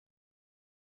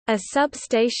A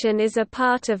substation is a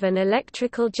part of an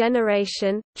electrical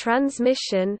generation,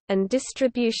 transmission, and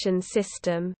distribution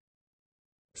system.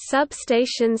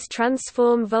 Substations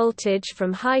transform voltage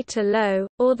from high to low,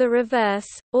 or the reverse,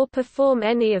 or perform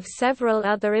any of several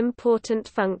other important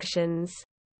functions.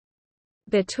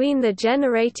 Between the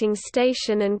generating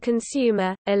station and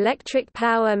consumer, electric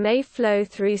power may flow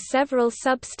through several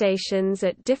substations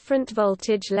at different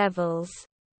voltage levels.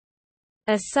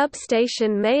 A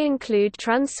substation may include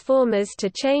transformers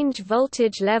to change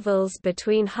voltage levels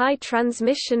between high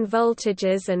transmission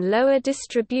voltages and lower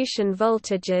distribution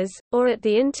voltages, or at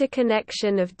the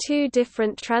interconnection of two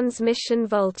different transmission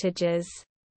voltages.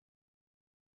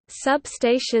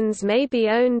 Substations may be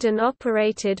owned and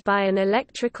operated by an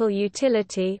electrical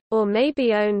utility, or may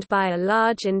be owned by a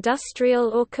large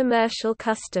industrial or commercial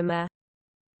customer.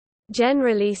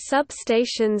 Generally,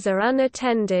 substations are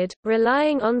unattended,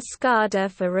 relying on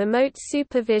SCADA for remote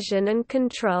supervision and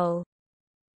control.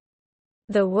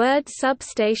 The word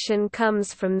substation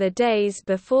comes from the days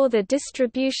before the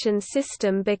distribution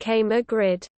system became a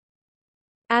grid.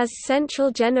 As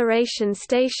central generation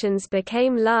stations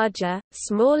became larger,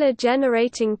 smaller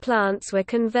generating plants were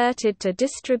converted to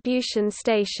distribution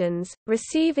stations,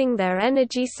 receiving their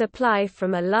energy supply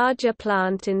from a larger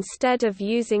plant instead of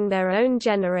using their own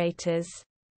generators.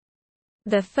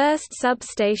 The first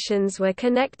substations were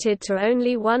connected to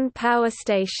only one power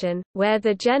station, where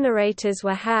the generators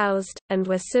were housed, and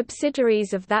were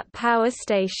subsidiaries of that power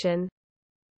station.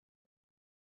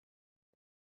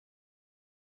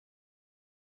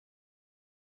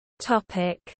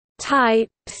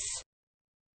 Types.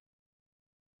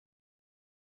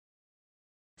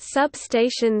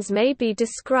 Substations may be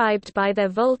described by their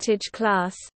voltage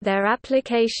class, their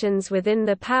applications within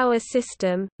the power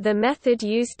system, the method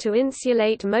used to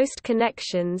insulate most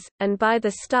connections, and by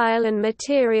the style and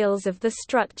materials of the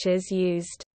structures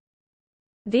used.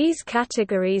 These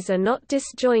categories are not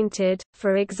disjointed.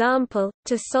 For example,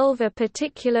 to solve a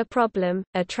particular problem,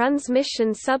 a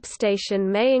transmission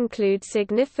substation may include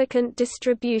significant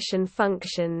distribution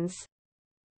functions.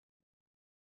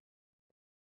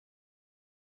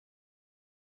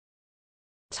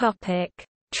 Topic: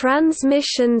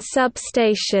 Transmission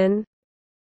substation.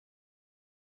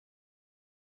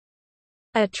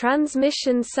 A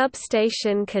transmission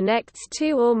substation connects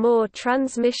two or more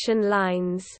transmission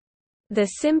lines. The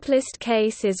simplest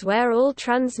case is where all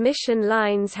transmission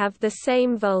lines have the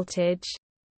same voltage.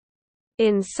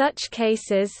 In such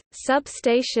cases,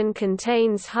 substation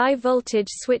contains high-voltage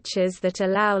switches that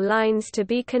allow lines to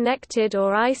be connected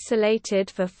or isolated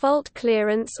for fault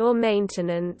clearance or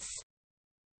maintenance.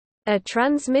 A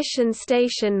transmission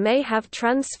station may have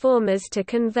transformers to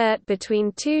convert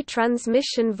between two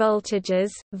transmission voltages,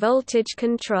 voltage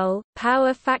control,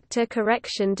 power factor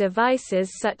correction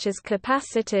devices such as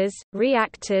capacitors,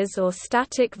 reactors or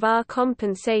static VAR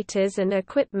compensators, and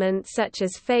equipment such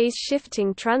as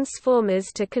phase-shifting transformers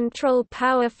to control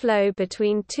power flow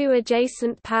between two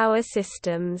adjacent power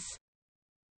systems.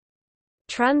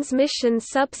 Transmission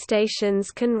substations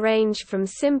can range from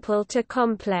simple to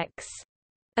complex.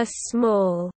 A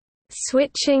small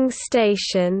switching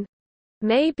station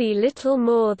may be little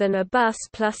more than a bus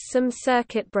plus some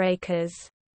circuit breakers.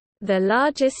 The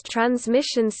largest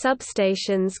transmission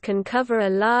substations can cover a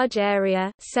large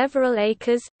area, several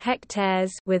acres,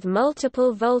 hectares, with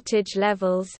multiple voltage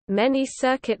levels, many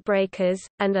circuit breakers,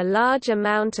 and a large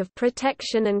amount of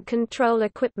protection and control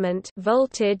equipment,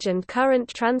 voltage and current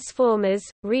transformers,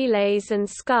 relays and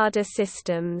SCADA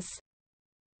systems.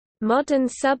 Modern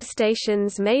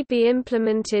substations may be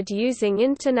implemented using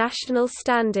international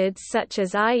standards such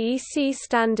as IEC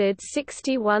Standard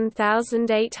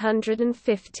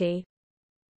 61850.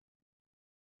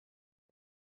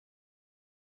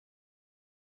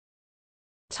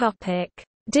 Topic: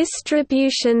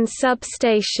 Distribution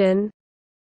substation.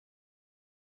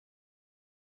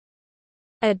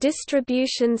 A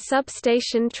distribution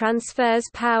substation transfers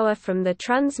power from the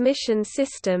transmission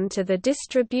system to the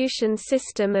distribution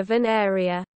system of an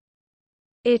area.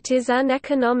 It is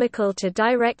uneconomical to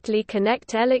directly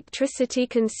connect electricity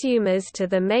consumers to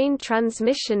the main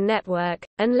transmission network,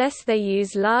 unless they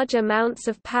use large amounts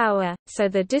of power, so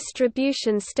the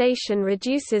distribution station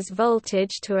reduces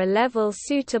voltage to a level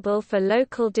suitable for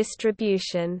local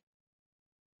distribution.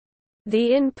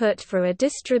 The input for a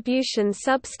distribution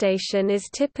substation is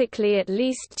typically at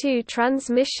least two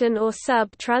transmission or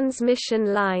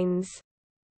sub-transmission lines.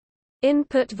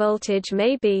 Input voltage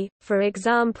may be, for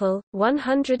example,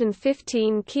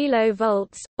 115 kV,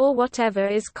 or whatever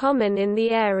is common in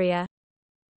the area.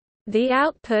 The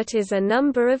output is a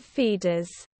number of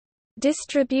feeders.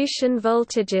 Distribution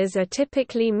voltages are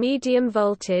typically medium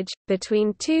voltage,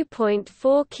 between 2.4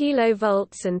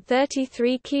 kV and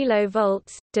 33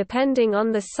 kV, depending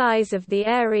on the size of the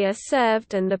area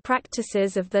served and the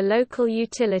practices of the local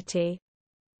utility.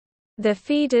 The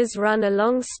feeders run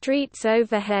along streets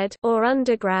overhead or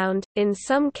underground, in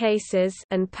some cases,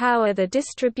 and power the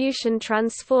distribution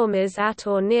transformers at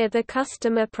or near the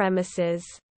customer premises.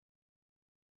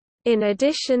 In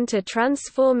addition to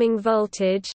transforming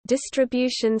voltage,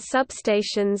 distribution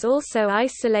substations also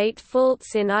isolate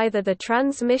faults in either the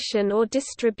transmission or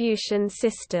distribution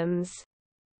systems.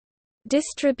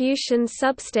 Distribution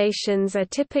substations are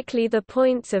typically the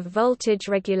points of voltage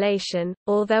regulation,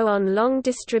 although on long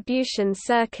distribution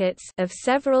circuits of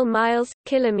several miles,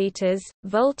 kilometers,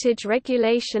 voltage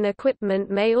regulation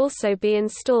equipment may also be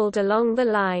installed along the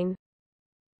line.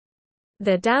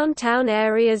 The downtown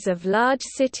areas of large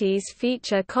cities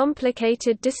feature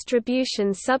complicated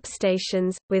distribution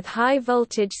substations, with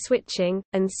high-voltage switching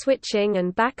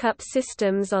and backup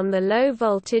systems on the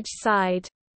low-voltage side.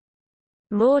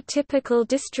 More typical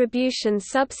distribution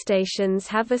substations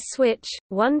have a switch,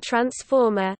 one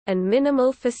transformer, and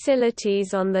minimal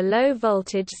facilities on the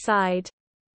low-voltage side.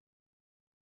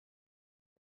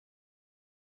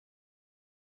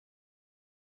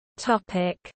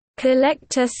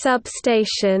 Collector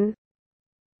substation.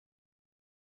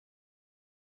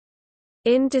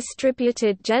 In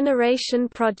distributed generation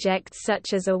projects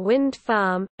such as a wind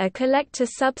farm, a collector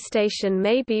substation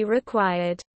may be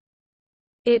required.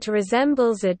 It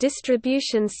resembles a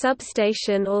distribution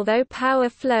substation, although power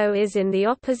flow is in the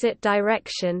opposite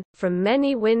direction, from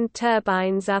many wind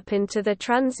turbines up into the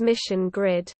transmission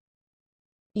grid.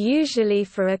 Usually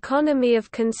for economy of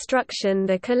construction,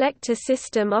 the collector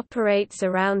system operates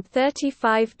around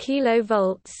 35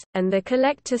 kV, and the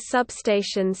collector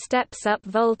substation steps up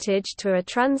voltage to a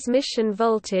transmission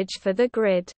voltage for the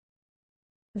grid.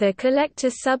 The collector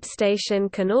substation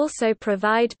can also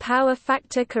provide power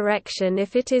factor correction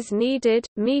if it is needed,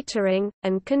 metering,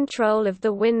 and control of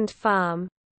the wind farm.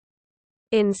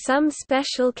 In some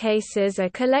special cases, a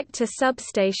collector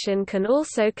substation can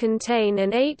also contain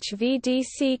an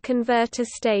HVDC converter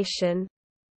station.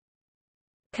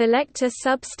 Collector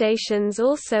substations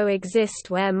also exist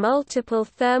where multiple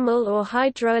thermal or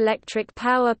hydroelectric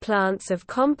power plants of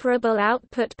comparable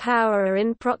output power are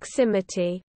in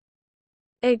proximity.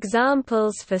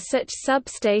 Examples for such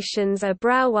substations are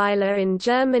Brauweiler in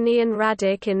Germany and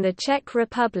Radek in the Czech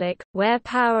Republic, where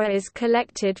power is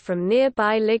collected from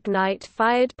nearby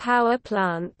lignite-fired power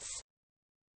plants.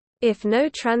 If no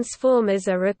transformers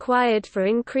are required for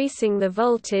increasing the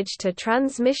voltage to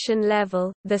transmission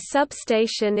level, the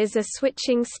substation is a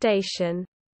switching station.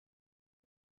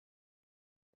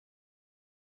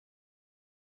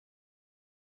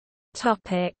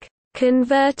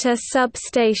 Converter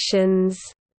substations.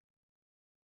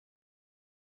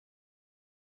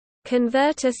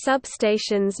 Converter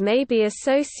substations may be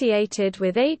associated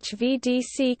with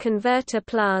HVDC converter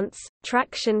plants,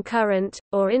 traction current,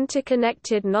 or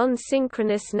interconnected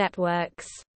non-synchronous networks.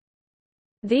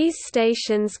 These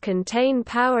stations contain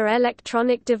power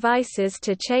electronic devices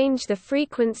to change the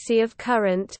frequency of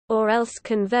current, or else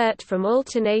convert from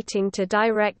alternating to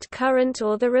direct current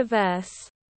or the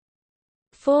reverse.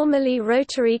 Formerly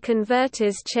rotary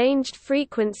converters changed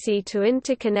frequency to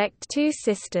interconnect two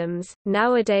systems.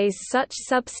 Nowadays such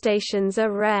substations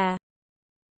are rare.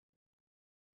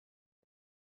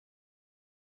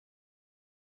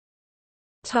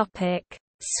 Topic: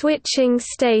 Switching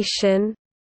station.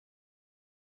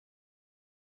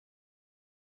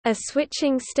 A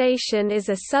switching station is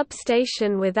a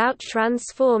substation without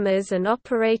transformers and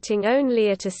operating only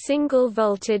at a single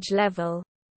voltage level.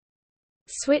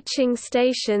 Switching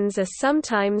stations are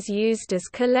sometimes used as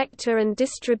collector and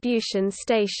distribution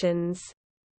stations.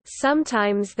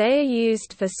 Sometimes they are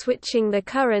used for switching the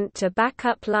current to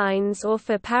backup lines or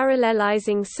for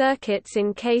parallelizing circuits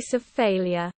in case of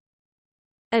failure.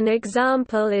 An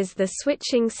example is the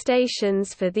switching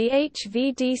stations for the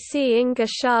HVDC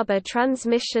Inge-Schaber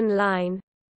transmission line.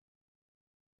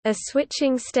 A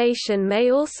switching station may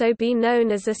also be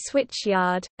known as a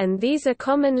switchyard, and these are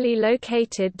commonly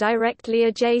located directly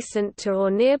adjacent to or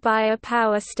nearby a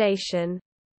power station.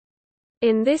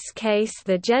 In this case,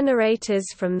 the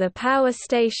generators from the power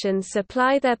station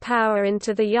supply their power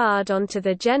into the yard onto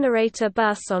the generator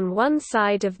bus on one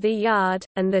side of the yard,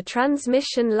 and the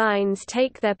transmission lines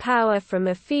take their power from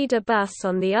a feeder bus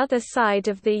on the other side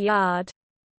of the yard.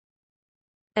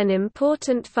 An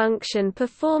important function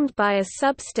performed by a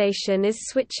substation is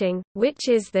switching, which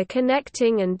is the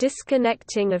connecting and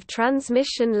disconnecting of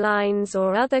transmission lines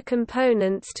or other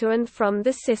components to and from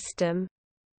the system.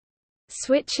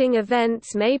 Switching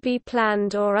events may be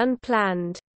planned or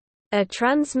unplanned. A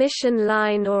transmission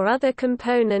line or other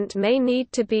component may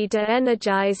need to be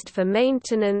de-energized for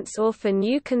maintenance or for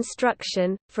new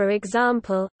construction, for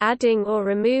example, adding or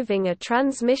removing a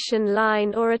transmission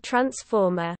line or a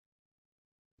transformer.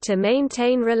 To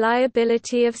maintain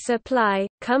reliability of supply,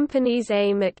 companies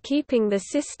aim at keeping the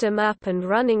system up and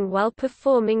running while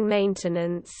performing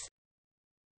maintenance.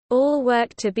 All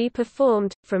work to be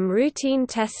performed, from routine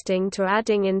testing to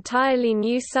adding entirely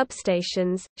new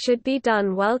substations, should be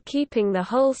done while keeping the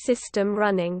whole system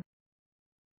running.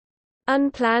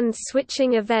 Unplanned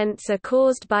switching events are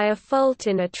caused by a fault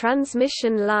in a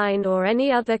transmission line or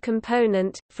any other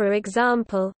component, for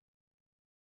example,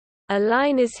 a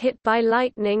line is hit by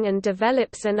lightning and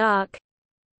develops an arc.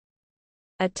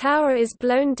 A tower is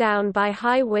blown down by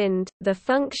high wind. The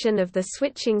function of the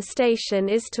switching station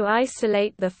is to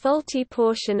isolate the faulty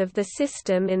portion of the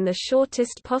system in the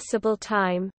shortest possible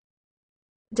time.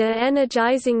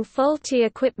 De-energizing faulty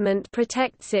equipment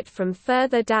protects it from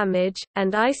further damage,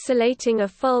 and isolating a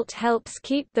fault helps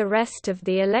keep the rest of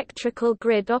the electrical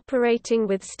grid operating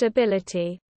with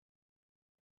stability.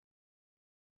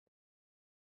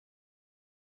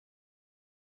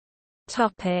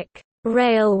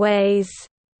 Railways.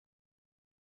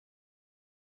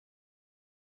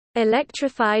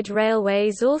 Electrified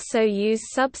railways also use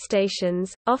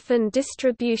substations, often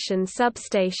distribution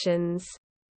substations.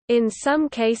 In some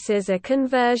cases a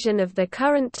conversion of the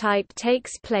current type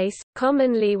takes place,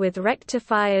 commonly with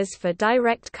rectifiers for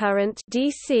direct current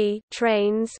 (DC)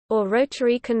 trains, or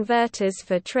rotary converters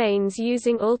for trains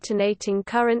using alternating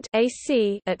current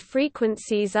 (AC) at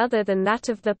frequencies other than that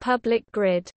of the public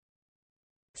grid.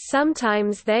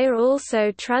 Sometimes they are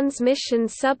also transmission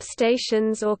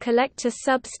substations or collector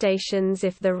substations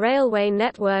if the railway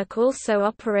network also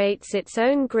operates its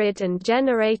own grid and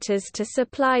generators to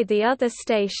supply the other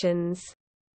stations.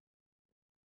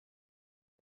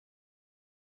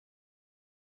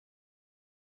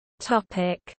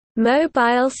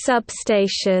 Mobile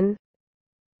substation.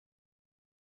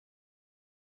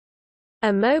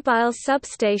 A mobile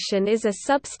substation is a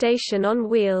substation on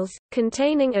wheels,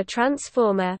 containing a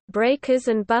transformer, breakers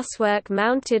and buswork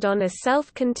mounted on a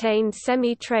self-contained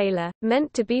semi-trailer,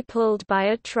 meant to be pulled by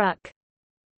a truck.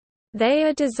 They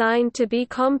are designed to be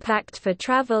compact for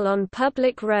travel on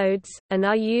public roads, and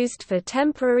are used for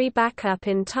temporary backup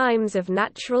in times of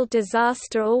natural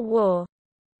disaster or war.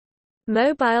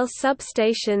 Mobile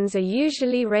substations are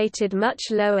usually rated much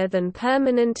lower than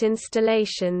permanent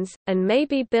installations, and may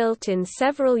be built in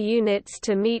several units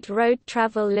to meet road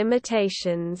travel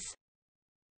limitations.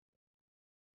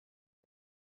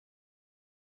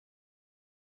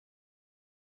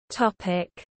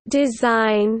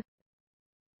 Design.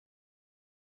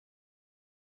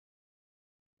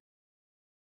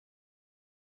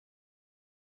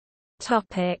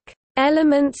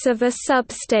 Elements of a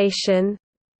substation.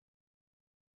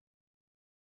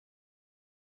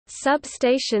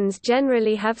 Substations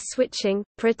generally have switching,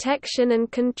 protection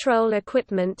and control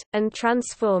equipment, and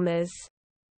transformers.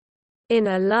 In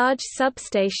a large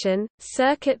substation,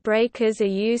 circuit breakers are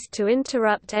used to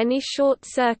interrupt any short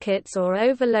circuits or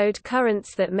overload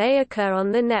currents that may occur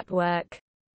on the network.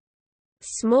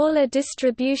 Smaller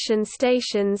distribution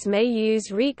stations may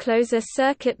use recloser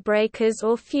circuit breakers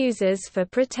or fuses for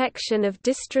protection of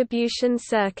distribution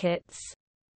circuits.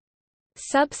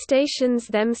 Substations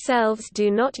themselves do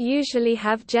not usually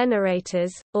have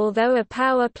generators, although a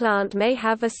power plant may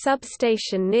have a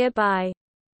substation nearby.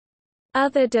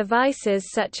 Other devices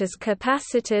such as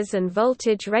capacitors and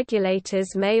voltage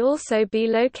regulators may also be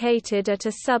located at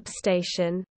a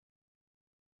substation.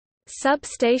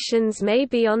 Substations may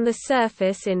be on the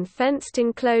surface in fenced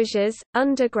enclosures,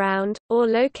 underground, or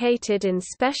located in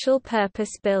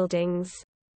special-purpose buildings.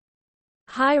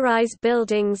 High-rise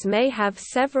buildings may have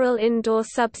several indoor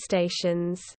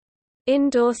substations.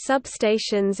 Indoor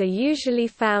substations are usually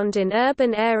found in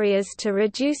urban areas to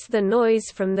reduce the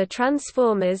noise from the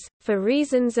transformers, for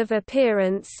reasons of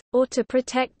appearance, or to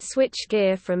protect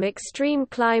switchgear from extreme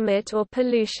climate or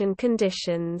pollution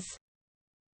conditions.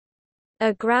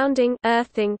 A grounding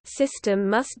earthing system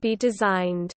must be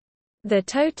designed. The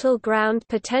total ground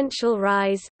potential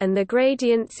rise, and the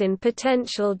gradients in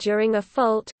potential during a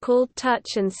fault, called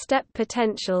touch and step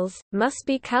potentials, must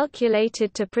be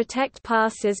calculated to protect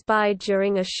passers-by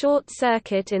during a short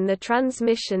circuit in the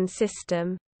transmission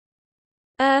system.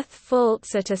 Earth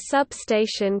faults at a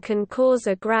substation can cause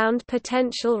a ground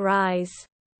potential rise.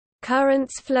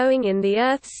 Currents flowing in the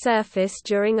Earth's surface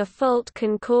during a fault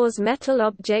can cause metal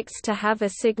objects to have a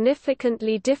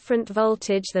significantly different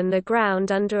voltage than the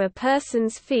ground under a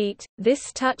person's feet.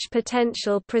 This touch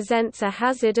potential presents a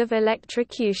hazard of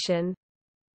electrocution.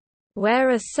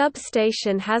 Where a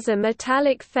substation has a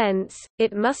metallic fence,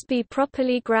 it must be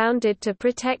properly grounded to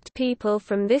protect people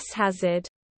from this hazard.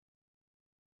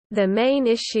 The main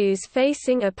issues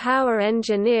facing a power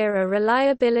engineer are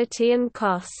reliability and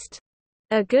cost.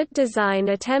 A good design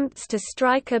attempts to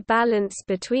strike a balance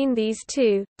between these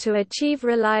two, to achieve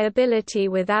reliability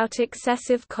without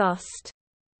excessive cost.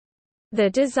 The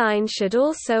design should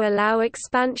also allow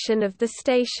expansion of the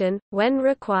station, when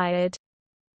required.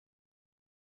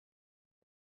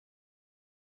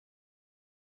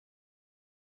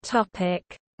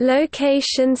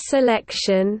 Location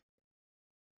selection.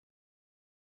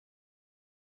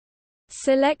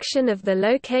 Selection of the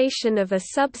location of a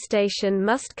substation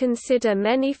must consider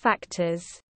many factors.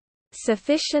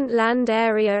 Sufficient land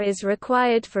area is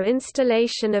required for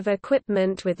installation of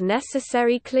equipment with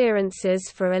necessary clearances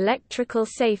for electrical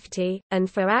safety, and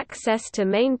for access to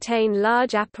maintain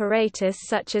large apparatus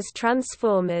such as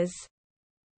transformers.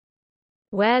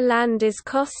 Where land is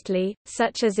costly,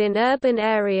 such as in urban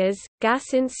areas,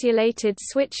 gas-insulated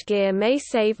switchgear may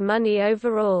save money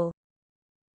overall.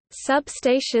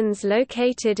 Substations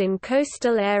located in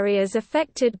coastal areas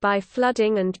affected by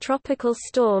flooding and tropical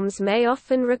storms may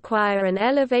often require an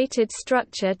elevated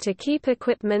structure to keep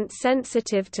equipment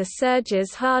sensitive to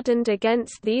surges hardened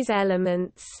against these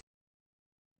elements.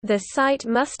 The site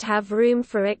must have room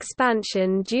for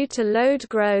expansion due to load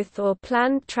growth or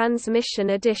planned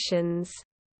transmission additions.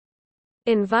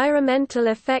 Environmental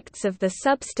effects of the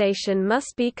substation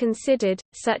must be considered,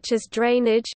 such as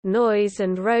drainage, noise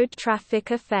and road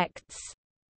traffic effects.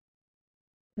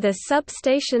 The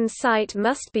substation site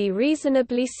must be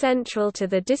reasonably central to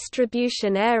the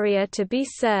distribution area to be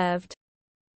served.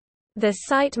 The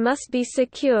site must be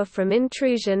secure from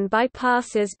intrusion by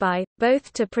passers-by,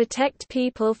 both to protect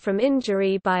people from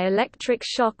injury by electric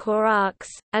shock or arcs,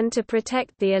 and to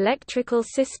protect the electrical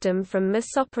system from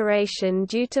misoperation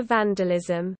due to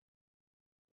vandalism.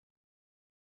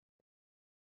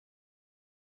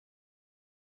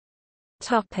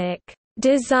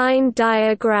 Design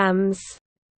diagrams.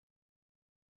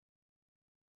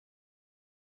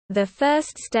 The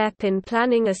first step in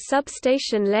planning a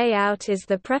substation layout is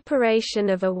the preparation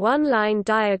of a one-line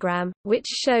diagram, which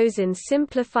shows in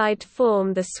simplified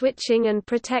form the switching and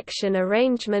protection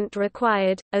arrangement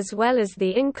required, as well as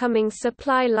the incoming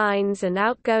supply lines and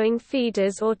outgoing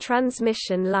feeders or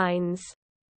transmission lines.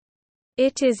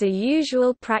 It is a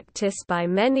usual practice by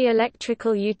many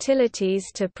electrical utilities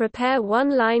to prepare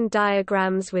one-line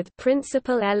diagrams with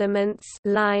principal elements,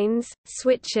 lines,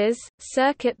 switches,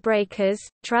 circuit breakers,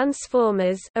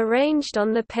 transformers arranged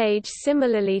on the page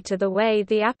similarly to the way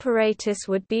the apparatus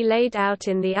would be laid out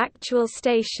in the actual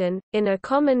station. In a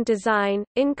common design,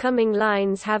 incoming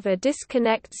lines have a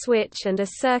disconnect switch and a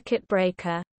circuit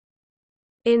breaker.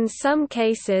 In some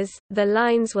cases, the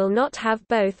lines will not have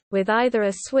both, with either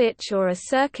a switch or a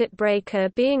circuit breaker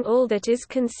being all that is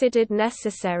considered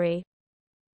necessary.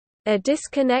 A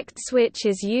disconnect switch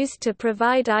is used to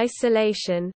provide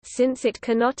isolation, since it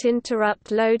cannot interrupt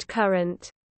load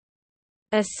current.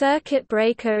 A circuit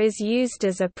breaker is used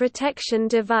as a protection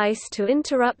device to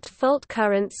interrupt fault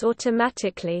currents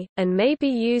automatically, and may be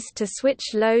used to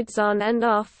switch loads on and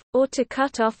off, or to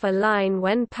cut off a line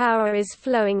when power is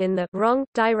flowing in the wrong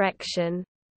direction.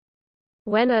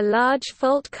 When a large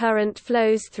fault current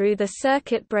flows through the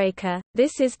circuit breaker,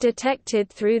 this is detected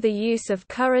through the use of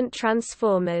current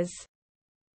transformers.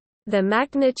 The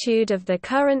magnitude of the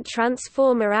current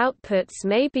transformer outputs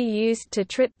may be used to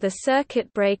trip the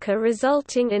circuit breaker,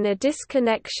 resulting in a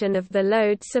disconnection of the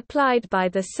load supplied by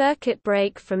the circuit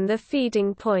break from the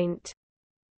feeding point.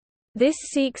 This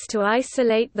seeks to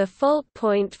isolate the fault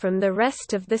point from the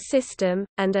rest of the system,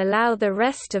 and allow the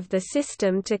rest of the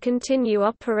system to continue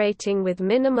operating with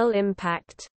minimal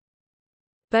impact.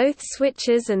 Both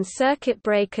switches and circuit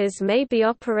breakers may be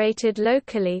operated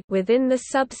locally within the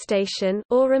substation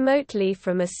or remotely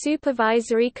from a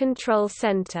supervisory control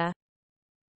center.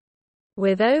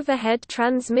 With overhead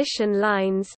transmission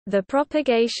lines, the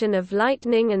propagation of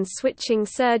lightning and switching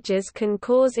surges can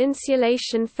cause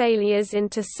insulation failures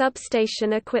into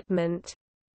substation equipment.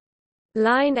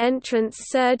 Line entrance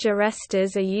surge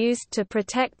arresters are used to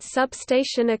protect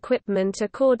substation equipment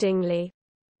accordingly.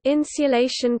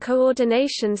 Insulation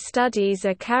coordination studies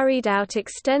are carried out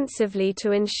extensively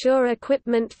to ensure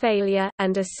equipment failure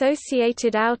and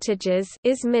associated outages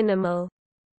is minimal.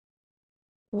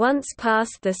 Once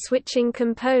past the switching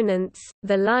components,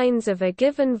 the lines of a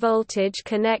given voltage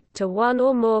connect to one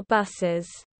or more buses.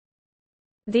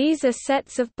 These are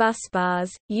sets of busbars,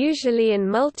 usually in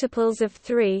multiples of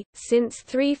 3, since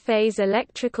three-phase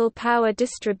electrical power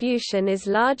distribution is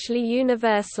largely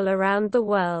universal around the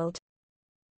world.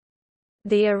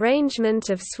 The arrangement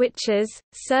of switches,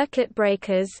 circuit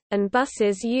breakers, and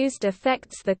buses used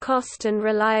affects the cost and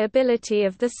reliability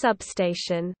of the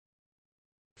substation.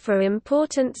 For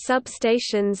important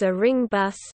substations, a ring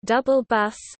bus, double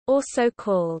bus, also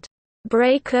called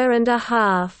breaker and a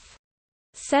half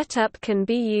setup can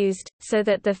be used, so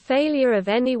that the failure of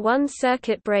any one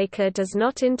circuit breaker does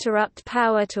not interrupt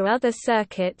power to other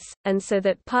circuits, and so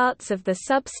that parts of the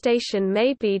substation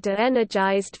may be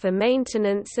de-energized for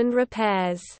maintenance and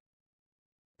repairs.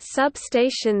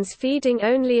 Substations feeding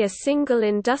only a single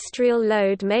industrial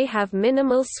load may have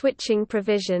minimal switching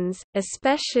provisions,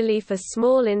 especially for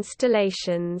small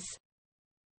installations.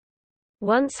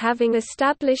 Once having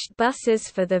established buses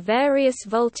for the various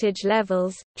voltage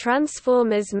levels,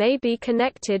 transformers may be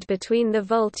connected between the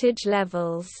voltage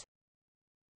levels.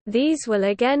 These will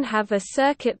again have a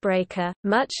circuit breaker,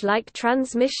 much like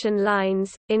transmission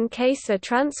lines, in case a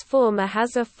transformer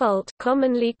has a fault,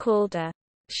 commonly called a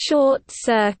short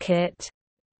circuit.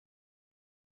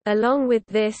 Along with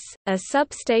this, a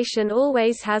substation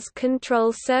always has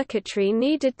control circuitry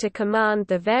needed to command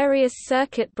the various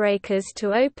circuit breakers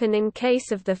to open in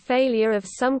case of the failure of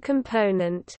some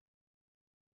component.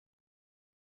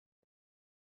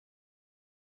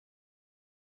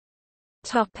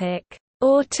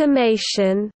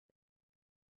 Automation.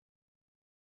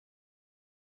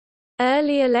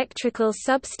 Early electrical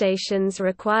substations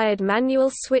required manual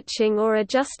switching or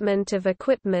adjustment of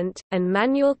equipment, and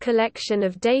manual collection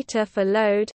of data for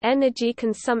load, energy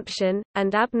consumption,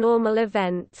 and abnormal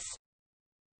events.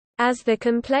 As the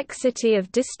complexity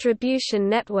of distribution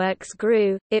networks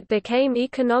grew, it became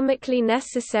economically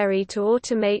necessary to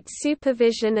automate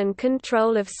supervision and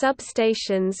control of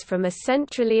substations from a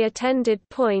centrally attended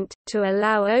point, to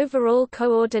allow overall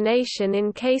coordination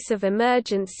in case of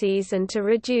emergencies and to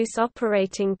reduce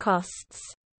operating costs.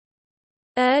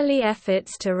 Early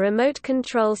efforts to remote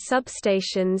control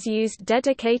substations used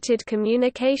dedicated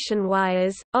communication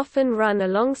wires, often run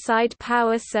alongside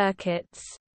power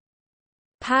circuits.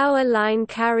 Power line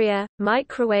carrier,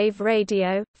 microwave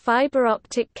radio, fiber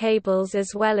optic cables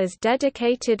as well as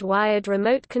dedicated wired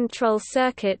remote control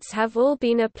circuits have all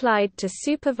been applied to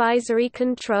supervisory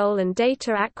control and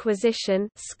data acquisition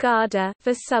 (SCADA)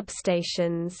 for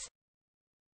substations.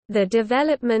 The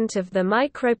development of the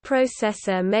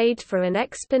microprocessor made for an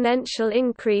exponential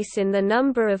increase in the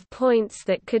number of points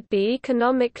that could be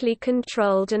economically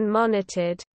controlled and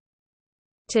monitored.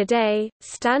 Today,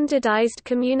 standardized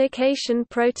communication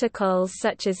protocols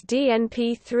such as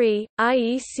DNP3,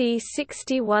 IEC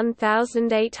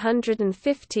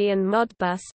 61850 and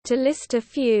Modbus, to list a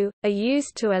few, are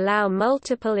used to allow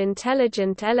multiple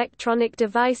intelligent electronic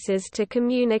devices to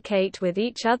communicate with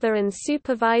each other and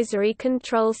supervisory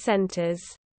control centers.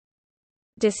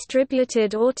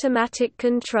 Distributed automatic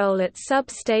control at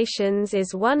substations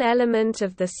is one element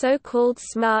of the so-called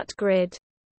smart grid.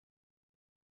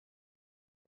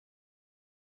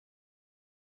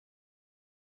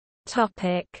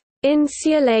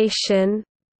 Insulation.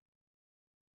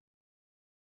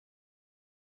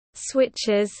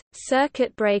 Switches,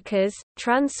 circuit breakers,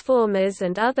 transformers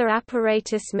and other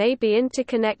apparatus may be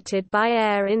interconnected by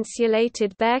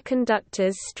air-insulated bare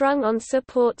conductors strung on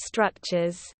support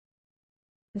structures.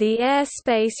 The air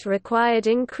space required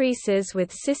increases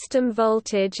with system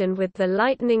voltage and with the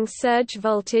lightning surge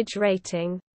voltage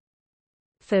rating.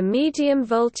 For medium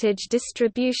voltage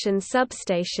distribution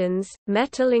substations,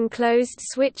 metal-enclosed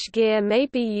switch gear may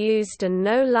be used and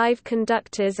no live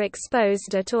conductors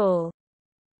exposed at all.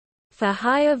 For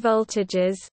higher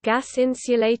voltages,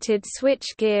 gas-insulated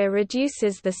switch gear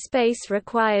reduces the space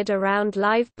required around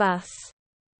live bus.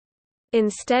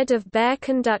 Instead of bare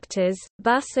conductors,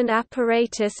 bus and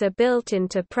apparatus are built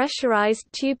into pressurized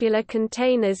tubular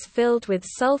containers filled with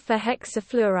sulfur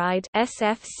hexafluoride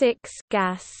 (SF6)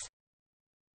 gas.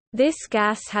 This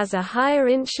gas has a higher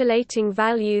insulating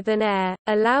value than air,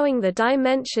 allowing the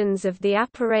dimensions of the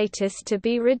apparatus to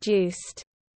be reduced.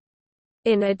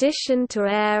 In addition to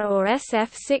air or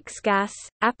SF6 gas,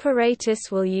 apparatus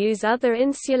will use other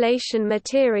insulation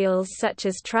materials such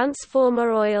as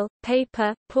transformer oil,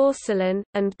 paper, porcelain,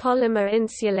 and polymer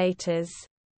insulators.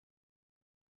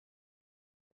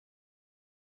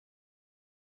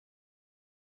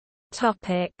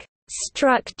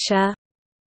 Structure.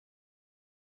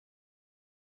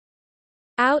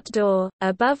 Outdoor,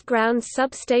 above-ground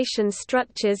substation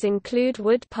structures include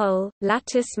wood pole,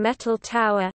 lattice metal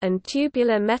tower, and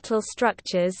tubular metal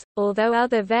structures, although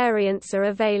other variants are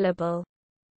available.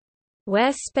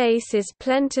 Where space is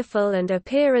plentiful and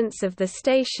appearance of the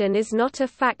station is not a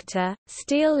factor,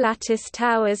 steel lattice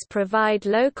towers provide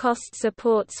low-cost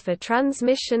supports for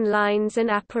transmission lines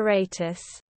and apparatus.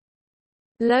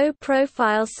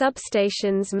 Low-profile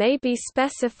substations may be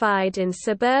specified in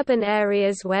suburban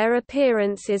areas where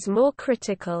appearance is more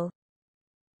critical.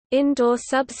 Indoor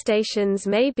substations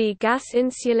may be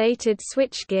gas-insulated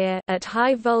switchgear at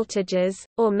high voltages,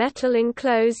 or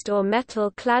metal-enclosed or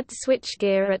metal-clad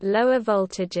switchgear at lower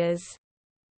voltages.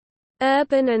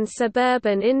 Urban and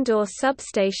suburban indoor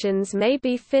substations may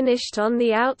be finished on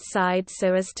the outside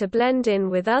so as to blend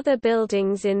in with other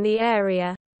buildings in the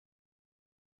area.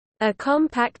 A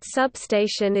compact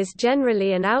substation is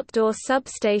generally an outdoor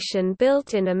substation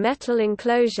built in a metal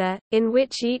enclosure, in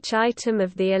which each item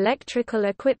of the electrical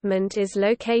equipment is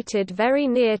located very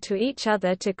near to each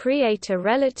other to create a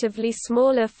relatively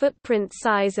smaller footprint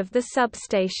size of the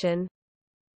substation.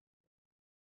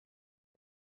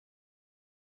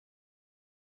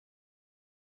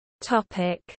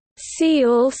 See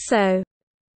also: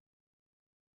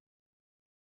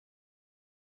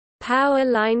 Power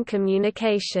line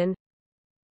communication,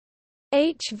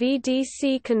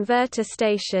 HVDC converter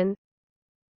station,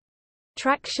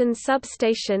 traction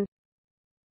substation,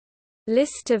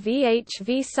 List of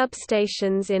EHV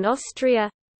substations in Austria,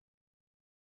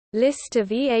 List of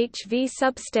EHV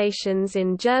substations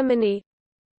in Germany,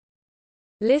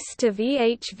 List of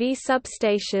EHV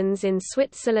substations in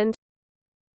Switzerland,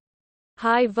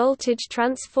 high voltage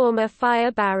transformer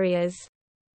fire barriers.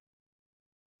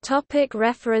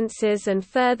 References and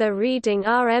further reading: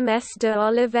 RMS de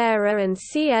Oliveira and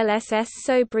CLSS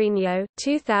Sobrinho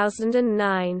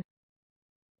 2009.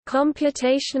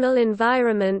 Computational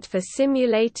Environment for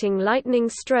Simulating Lightning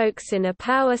Strokes in a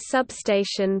Power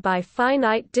Substation by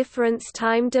Finite Difference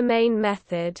Time Domain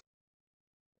Method.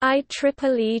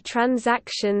 IEEE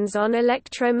Transactions on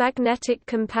Electromagnetic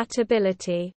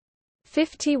Compatibility.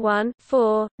 51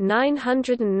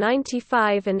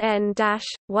 995 and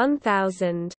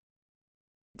N-1000.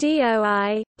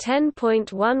 DOI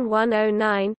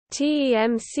 10.1109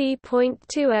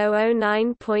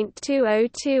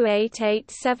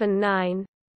 TEMC.2009.20288879